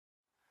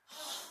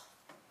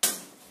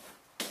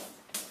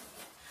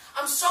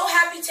I'm so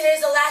happy today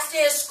is the last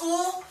day of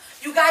school.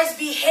 You guys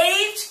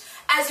behaved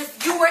as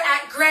if you were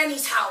at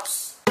Granny's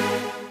house.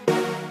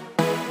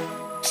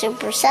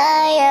 Super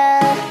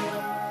Saya,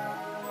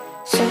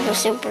 Super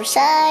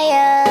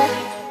Saya.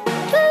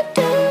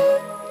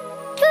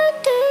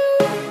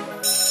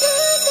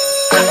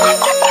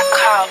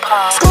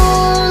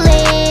 School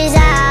is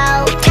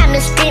out, time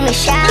to scream and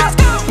shout.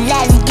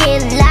 Let's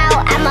get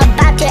loud, I'm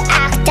about to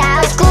act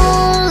out.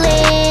 School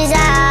is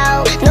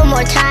out, no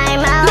more time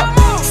out.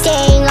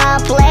 Staying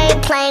up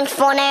late, playing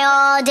Fortnite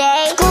all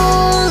day.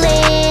 School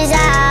is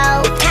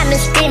out, time to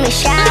scream and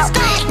shout.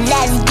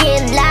 Let's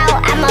get loud,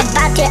 I'm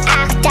about to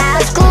act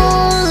out.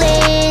 School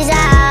is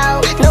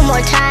out, no more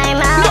time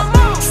out.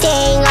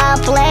 Staying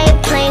up late,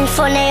 playing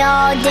Fortnite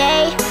all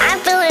day. I'm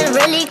feeling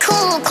really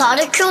cool, call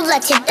the crew,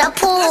 let's hit the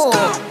pool.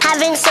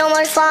 Having so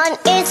much fun,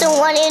 it's the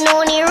one and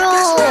only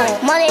rule.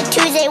 Monday,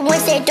 Tuesday,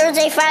 Wednesday,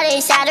 Thursday,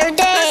 Friday,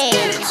 Saturday.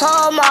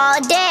 Home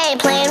all day,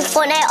 playing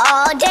Fortnite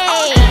all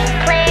day.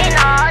 Playing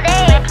all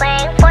day,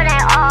 playing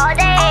Fortnite all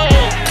day.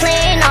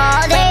 Playing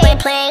all day,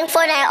 playing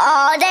Fortnite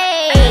all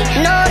day.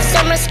 No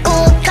summer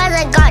school, cause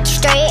I got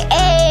straight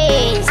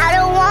A's. I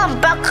don't want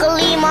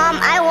broccoli, mom,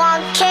 I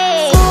want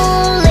cake.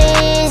 School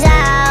is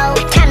out,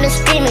 time to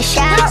scream and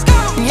shout.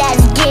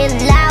 Let's get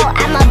loud,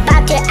 I'm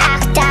about to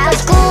act out.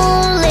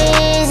 School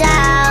is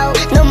out,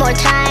 no more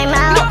time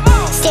out.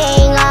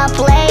 Staying up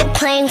late,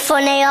 playing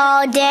Fortnite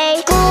all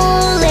day.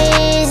 School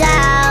is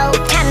out,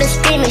 time to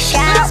scream and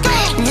shout.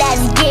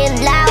 Let's get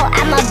loud,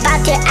 I'm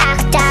about to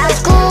act out.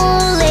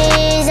 School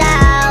is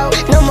out,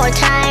 no more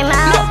time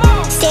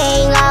out.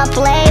 Staying up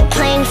late,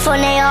 playing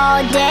Fortnite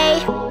all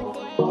day.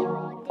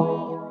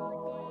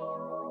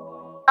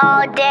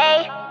 All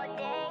day,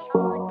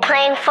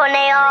 playing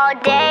Fortnite all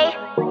day.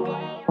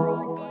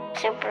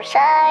 Super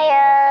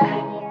Saya,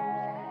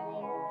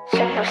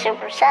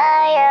 Super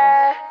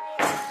Saya.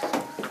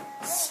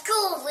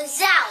 School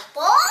is out,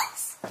 boys.